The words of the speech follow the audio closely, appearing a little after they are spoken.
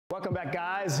Welcome back,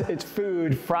 guys. It's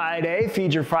Food Friday,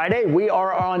 Feed Your Friday. We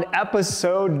are on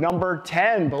episode number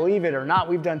 10. Believe it or not,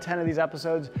 we've done 10 of these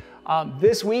episodes.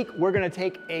 This week, we're going to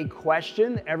take a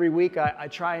question. Every week, I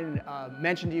try and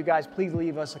mention to you guys, please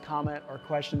leave us a comment or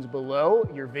questions below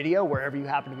your video, wherever you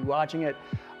happen to be watching it.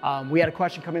 We had a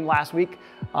question come in last week.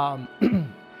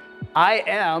 I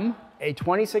am a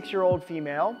 26-year-old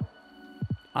female.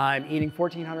 I'm eating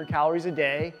 1,400 calories a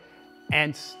day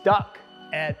and stuck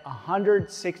at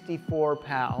 164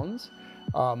 pounds.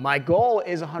 My goal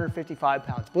is 155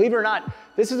 pounds. Believe it or not,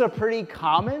 this is a pretty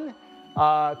common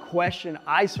question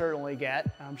I certainly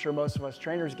get, I'm sure most of us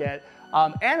trainers get,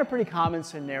 and a pretty common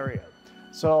scenario.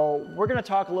 So we're gonna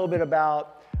talk a little bit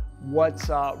about what's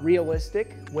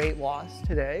realistic weight loss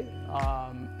today,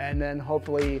 and then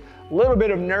hopefully a little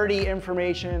bit of nerdy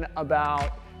information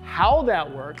about how that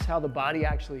works, how the body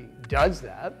actually does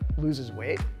that, loses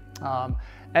weight.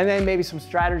 And then maybe some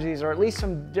strategies, or at least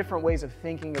some different ways of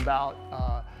thinking about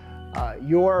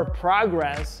your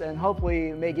progress, and hopefully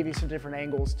it may give you some different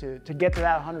angles to get to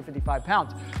that 155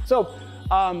 pounds. So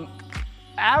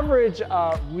average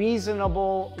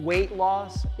reasonable weight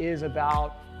loss is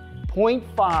about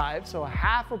 0.5, so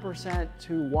 0.5%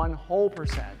 to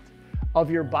 1%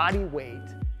 of your body weight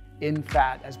in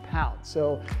fat as pounds.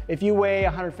 So if you weigh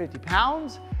 150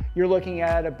 pounds, you're looking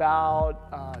at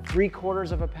about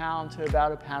 3/4 pound to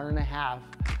about 1.5 pounds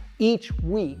each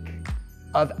week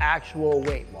of actual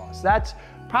weight loss. That's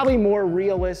probably more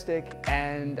realistic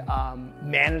and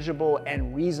manageable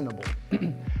and reasonable.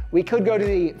 We could go to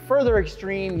the further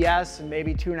extreme, yes, and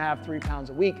maybe 2.5, 3 pounds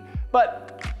a week,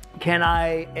 but can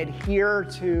I adhere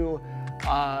to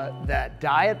that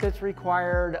diet that's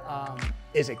required?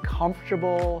 Is it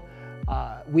comfortable?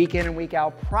 Week in and week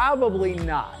out? Probably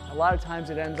not. A lot of times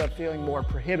it ends up feeling more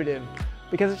prohibitive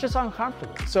because it's just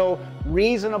uncomfortable. So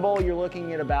reasonable, you're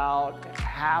looking at about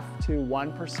 0.5 to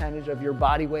 1% of your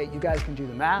body weight. You guys can do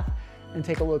the math and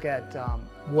take a look at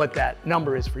what that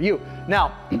number is for you.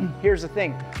 Now, here's the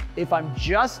thing. If I'm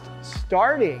just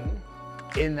starting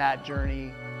in that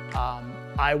journey,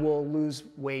 I will lose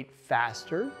weight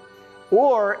faster.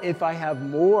 Or if I have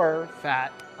more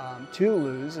fat to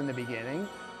lose in the beginning,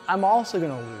 I'm also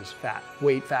going to lose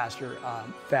weight faster,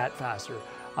 fat faster.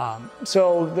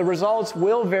 So the results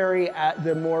will vary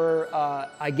the more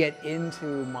I get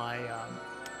into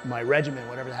my regimen,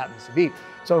 whatever that happens to be.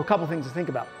 So a couple things to think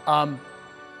about.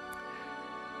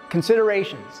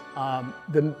 Considerations.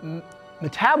 The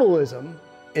metabolism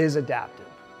is adaptive,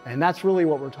 and that's really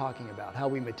what we're talking about, how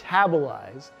we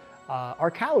metabolize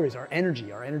our calories, our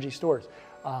energy stores.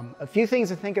 A few things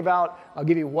to think about. I'll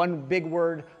give you one big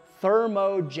word: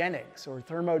 thermogenics or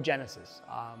thermogenesis,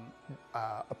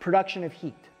 a production of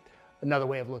heat, another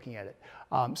way of looking at it.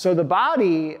 So the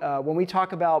body, when we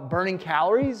talk about burning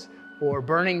calories or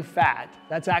burning fat,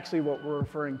 that's actually what we're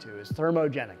referring to is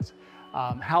thermogenics,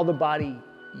 how the body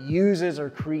uses or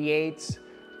creates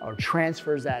or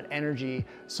transfers that energy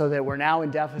so that we're now in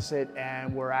deficit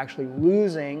and we're actually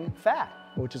losing fat,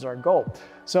 which is our goal.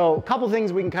 So a couple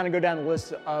things we can kind of go down the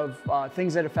list of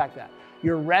things that affect that.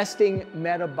 Your resting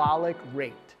metabolic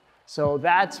rate. So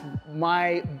that's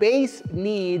my base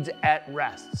needs at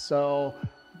rest. So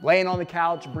laying on the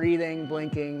couch, breathing,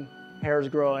 blinking, hair's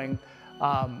growing.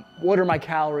 What are my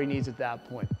calorie needs at that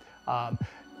point?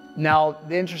 Now,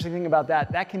 the interesting thing about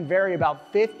that can vary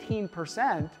about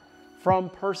 15% from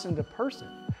person to person.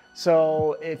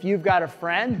 So if you've got a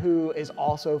friend who is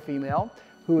also female,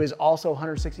 who is also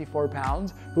 164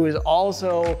 pounds, who is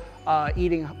also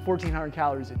eating 1,400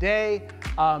 calories a day,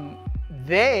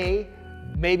 they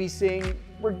may be seeing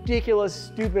ridiculous,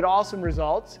 stupid, awesome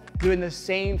results, doing the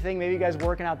same thing. Maybe you guys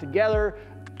working out together,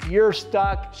 you're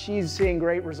stuck, she's seeing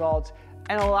great results.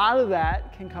 And a lot of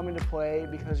that can come into play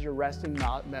because your resting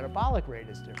metabolic rate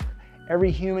is different.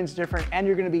 Every human's different, and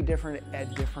you're gonna be different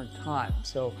at different times.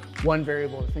 So one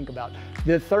variable to think about.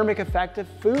 The thermic effect of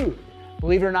food.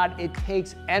 Believe it or not, it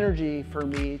takes energy for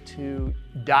me to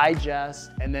digest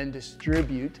and then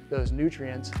distribute those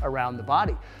nutrients around the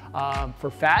body. For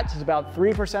fats, it's about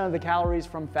 3% of the calories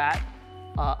from fat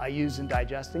I use in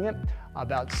digesting it,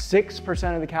 about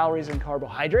 6% of the calories in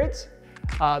carbohydrates.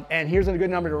 And here's a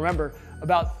good number to remember,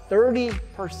 about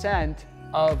 30%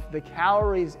 of the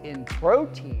calories in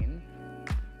protein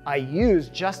I use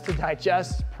just to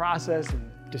digest, process,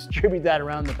 and distribute that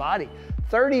around the body.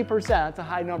 30%, that's a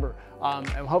high number. And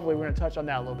hopefully we're gonna touch on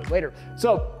that a little bit later.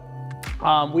 So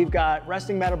we've got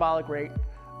resting metabolic rate,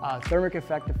 thermic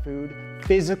effect of food,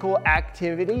 physical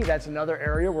activity. That's another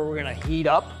area where we're gonna heat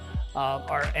up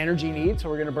our energy needs, so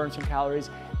we're gonna burn some calories.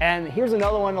 And here's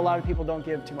another one a lot of people don't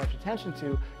give too much attention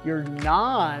to, your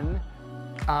non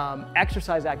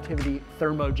exercise activity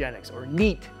thermogenics, or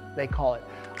NEAT, they call it.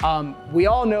 We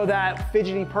all know that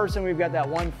fidgety person. We've got that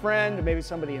one friend, maybe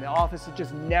somebody in the office that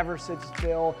just never sits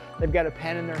still. They've got a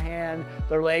pen in their hand,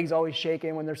 their legs always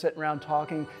shaking when they're sitting around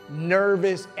talking.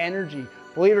 Nervous energy.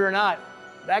 Believe it or not,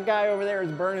 that guy over there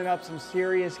is burning up some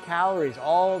serious calories.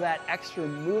 All that extra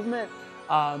movement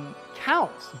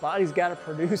counts. The body's got to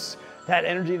produce that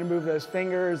energy to move those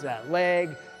fingers, that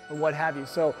leg, or what have you.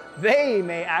 So they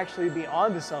may actually be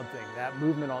onto something, that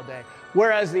movement all day.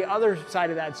 Whereas the other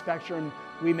side of that spectrum,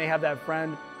 we may have that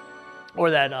friend or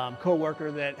that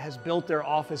coworker that has built their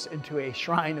office into a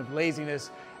shrine of laziness,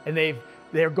 and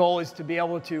their goal is to be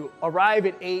able to arrive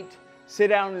at 8, sit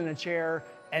down in a chair,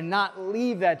 and not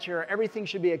leave that chair. Everything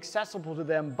should be accessible to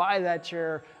them by that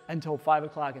chair until 5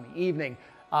 o'clock in the evening.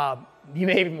 You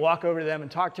may even walk over to them and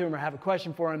talk to them or have a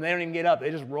question for them. They don't even get up. They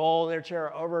just roll their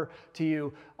chair over to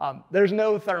you. There's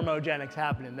no thermogenics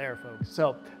happening there, folks.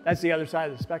 So that's the other side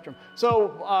of the spectrum.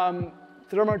 So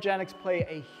thermogenics play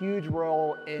a huge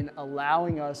role in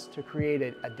allowing us to create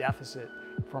a deficit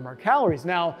from our calories.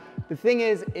 Now, the thing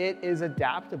is, it is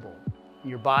adaptable.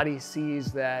 Your body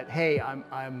sees that, hey,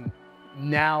 I'm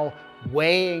now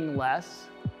weighing less,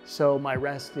 so my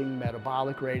resting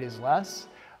metabolic rate is less.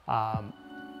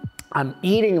 I'm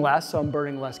eating less, so I'm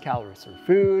burning less calories through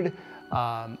food.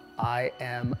 I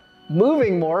am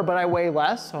moving more, but I weigh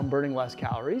less, so I'm burning less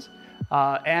calories.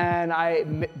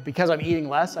 And because I'm eating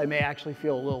less, I may actually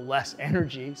feel a little less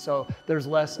energy, so there's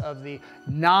less of the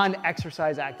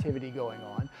non-exercise activity going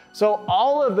on. So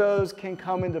all of those can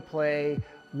come into play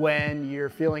when you're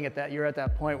feeling you're at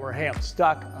that point where, hey, I'm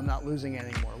stuck, I'm not losing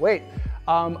any more weight.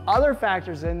 Other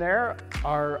factors in there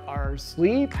are our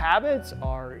sleep habits,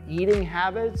 our eating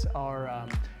habits, our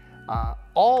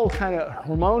all kind of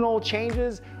hormonal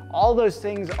changes. All those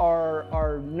things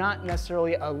are not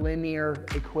necessarily a linear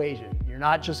equation. You're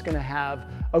not just gonna have,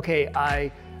 okay,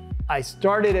 I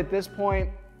started at this point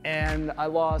and I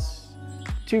lost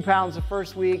 2 pounds the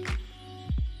first week,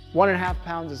 1.5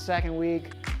 pounds the second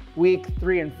week, week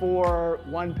 3 and 4,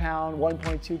 1 pound,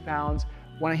 1.2 pounds.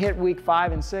 When I hit week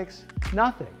 5 and 6,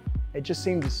 nothing. It just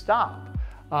seemed to stop.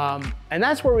 And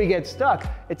that's where we get stuck.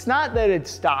 It's not that it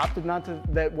stopped, it's not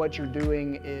that what you're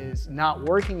doing is not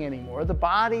working anymore. The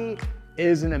body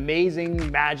is an amazing,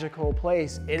 magical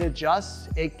place. It adjusts,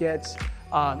 it gets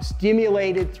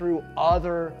stimulated through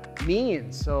other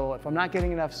means. So if I'm not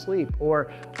getting enough sleep,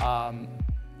 or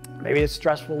maybe it's a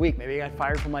stressful week, maybe I got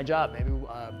fired from my job, maybe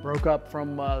broke up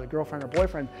from the girlfriend or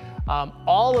boyfriend,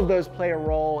 all of those play a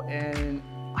role in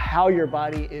how your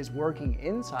body is working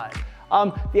inside.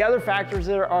 The other factors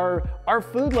there are our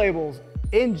food labels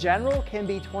in general can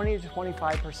be 20 to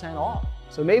 25% off.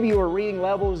 So maybe you were reading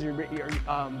labels, your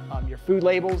food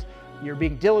labels, you're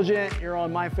being diligent, you're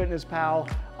on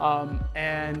MyFitnessPal,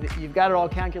 and you've got it all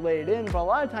calculated in, but a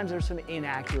lot of times there's some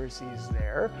inaccuracies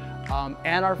there.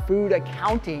 And our food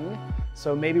accounting,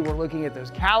 so maybe we're looking at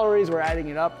those calories, we're adding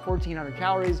it up, 1,400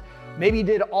 calories. Maybe you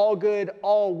did all good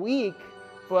all week,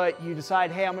 but you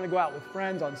decide, hey, I'm gonna go out with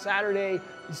friends on Saturday.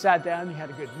 You sat down, you had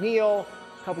a good meal,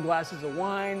 a couple glasses of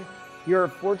wine. Your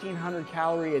 1,400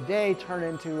 calorie a day turned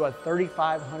into a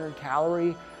 3,500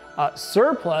 calorie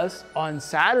surplus on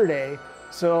Saturday.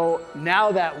 So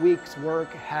now that week's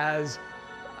work has,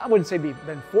 I wouldn't say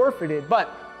been forfeited,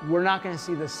 but we're not gonna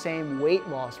see the same weight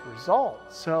loss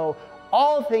results. So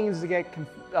all things get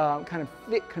kind of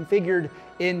configured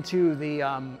into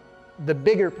the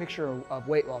bigger picture of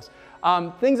weight loss.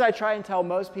 Things I try and tell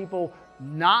most people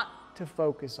not to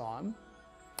focus on,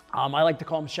 I like to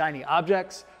call them shiny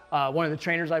objects. One of the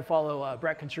trainers I follow,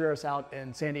 Brett Contreras out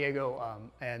in San Diego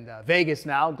and Vegas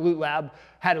now, Glute Lab,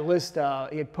 had a list,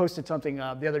 he had posted something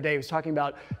the other day. He was talking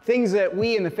about things that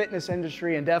we in the fitness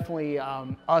industry and definitely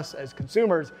us as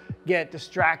consumers get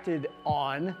distracted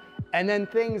on, and then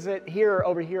things that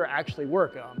over here actually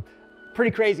work.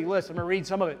 Pretty crazy list, I'm gonna read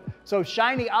some of it. So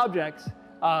shiny objects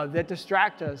that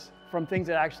distract us from things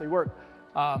that actually work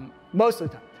most of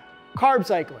the time. Carb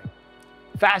cycling,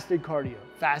 fasted cardio,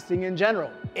 fasting in general,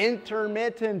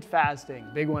 intermittent fasting,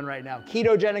 big one right now,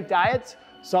 ketogenic diets,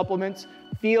 supplements,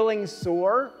 feeling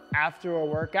sore after a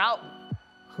workout.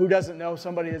 Who doesn't know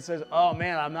somebody that says, oh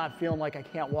man, I'm not feeling like I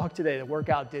can't walk today, the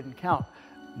workout didn't count?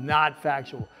 Not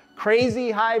factual.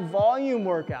 Crazy high volume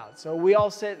workouts. So we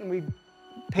all sit and we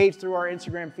page through our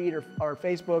Instagram feed or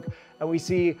Facebook, and we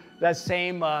see that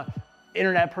same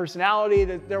internet personality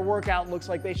that their workout looks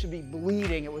like they should be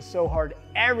bleeding. It was so hard.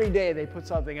 Every day they put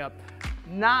something up.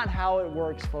 Not how it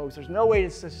works, folks. There's no way to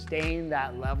sustain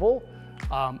that level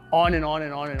on and on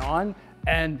and on and on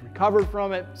and recover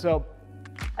from it. So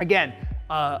again,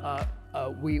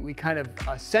 we kind of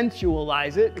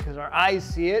sensualize it because our eyes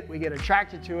see it, we get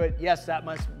attracted to it. Yes, that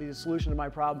must be the solution to my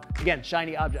problem. Again,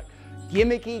 shiny object.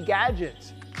 Gimmicky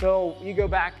gadgets. So you go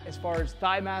back as far as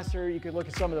ThighMaster, you could look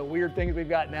at some of the weird things we've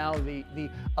got now, the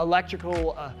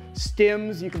electrical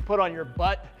stims you can put on your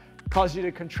butt, cause you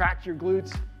to contract your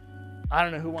glutes. I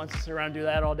don't know who wants to sit around and do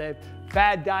that all day.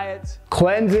 Fad diets,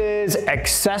 cleanses,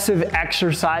 excessive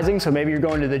exercising. So maybe you're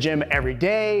going to the gym every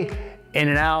day, in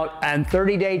and out, and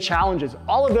 30-day challenges.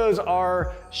 All of those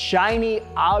are shiny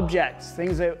objects,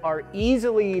 things that are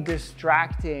easily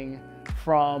distracting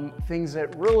from things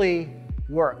that really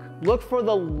work. Look for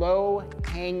the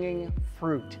low-hanging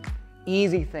fruit.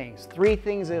 Easy things. 3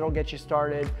 things that'll get you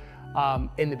started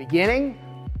in the beginning,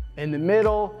 in the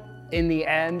middle, in the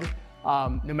end,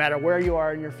 no matter where you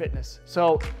are in your fitness.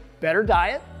 So better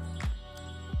diet,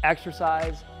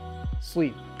 exercise,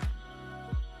 sleep.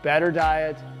 Better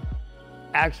diet,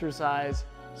 exercise,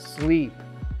 sleep.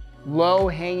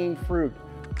 Low-hanging fruit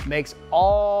makes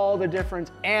all the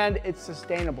difference, and it's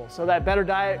sustainable. So that better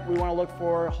diet, we want to look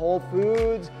for whole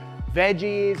foods,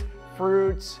 veggies,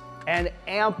 fruits, and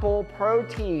ample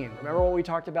protein. Remember what we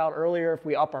talked about earlier? If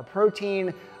we up our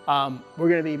protein, we're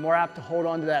going to be more apt to hold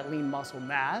on to that lean muscle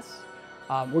mass.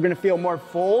 We're going to feel more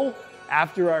full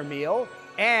after our meal.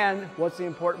 And what's the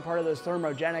important part of those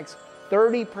thermogenics?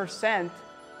 30%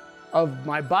 of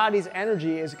my body's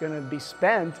energy is going to be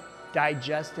spent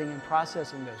digesting and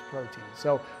processing those proteins.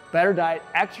 So better diet,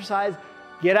 exercise,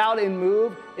 get out and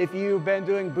move. If you've been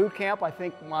doing boot camp, I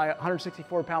think my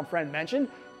 164-pound friend mentioned,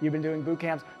 you've been doing boot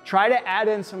camps, try to add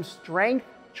in some strength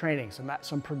training,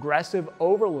 some progressive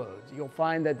overloads. You'll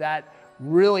find that that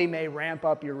really may ramp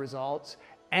up your results.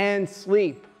 And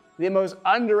sleep, the most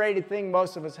underrated thing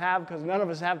most of us have, because none of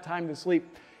us have time to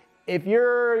sleep. If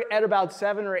you're at about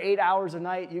 7 or 8 hours a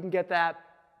night, you can get that,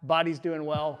 body's doing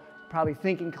well, probably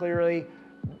thinking clearly,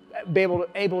 be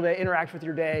able to interact with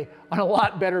your day on a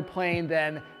lot better plane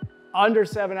than under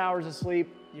 7 hours of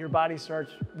sleep. Your body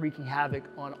starts wreaking havoc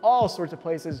on all sorts of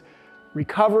places.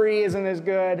 Recovery isn't as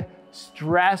good.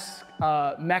 Stress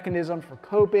mechanism for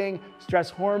coping, stress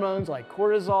hormones like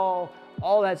cortisol,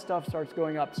 all that stuff starts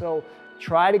going up. So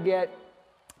try to get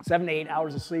 7 to 8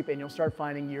 hours of sleep and you'll start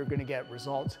finding you're gonna get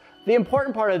results. The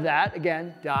important part of that,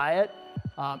 again, diet,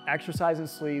 exercise and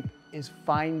sleep, is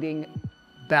finding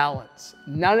balance.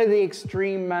 None of the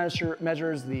extreme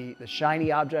measures, the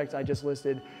shiny objects I just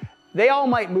listed, they all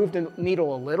might move the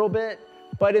needle a little bit,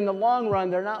 but in the long run,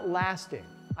 they're not lasting.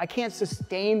 I can't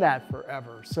sustain that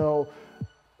forever. So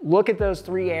look at those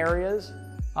 3 areas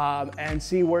and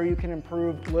see where you can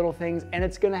improve little things, and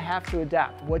it's gonna have to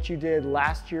adapt. What you did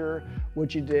last year,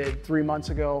 what you did 3 months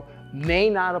ago may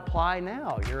not apply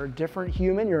now. You're a different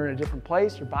human, you're in a different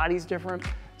place, your body's different.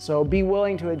 So be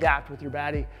willing to adapt with your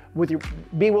body,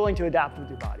 be willing to adapt with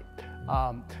your body.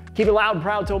 Keep it loud and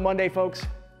proud till Monday, folks.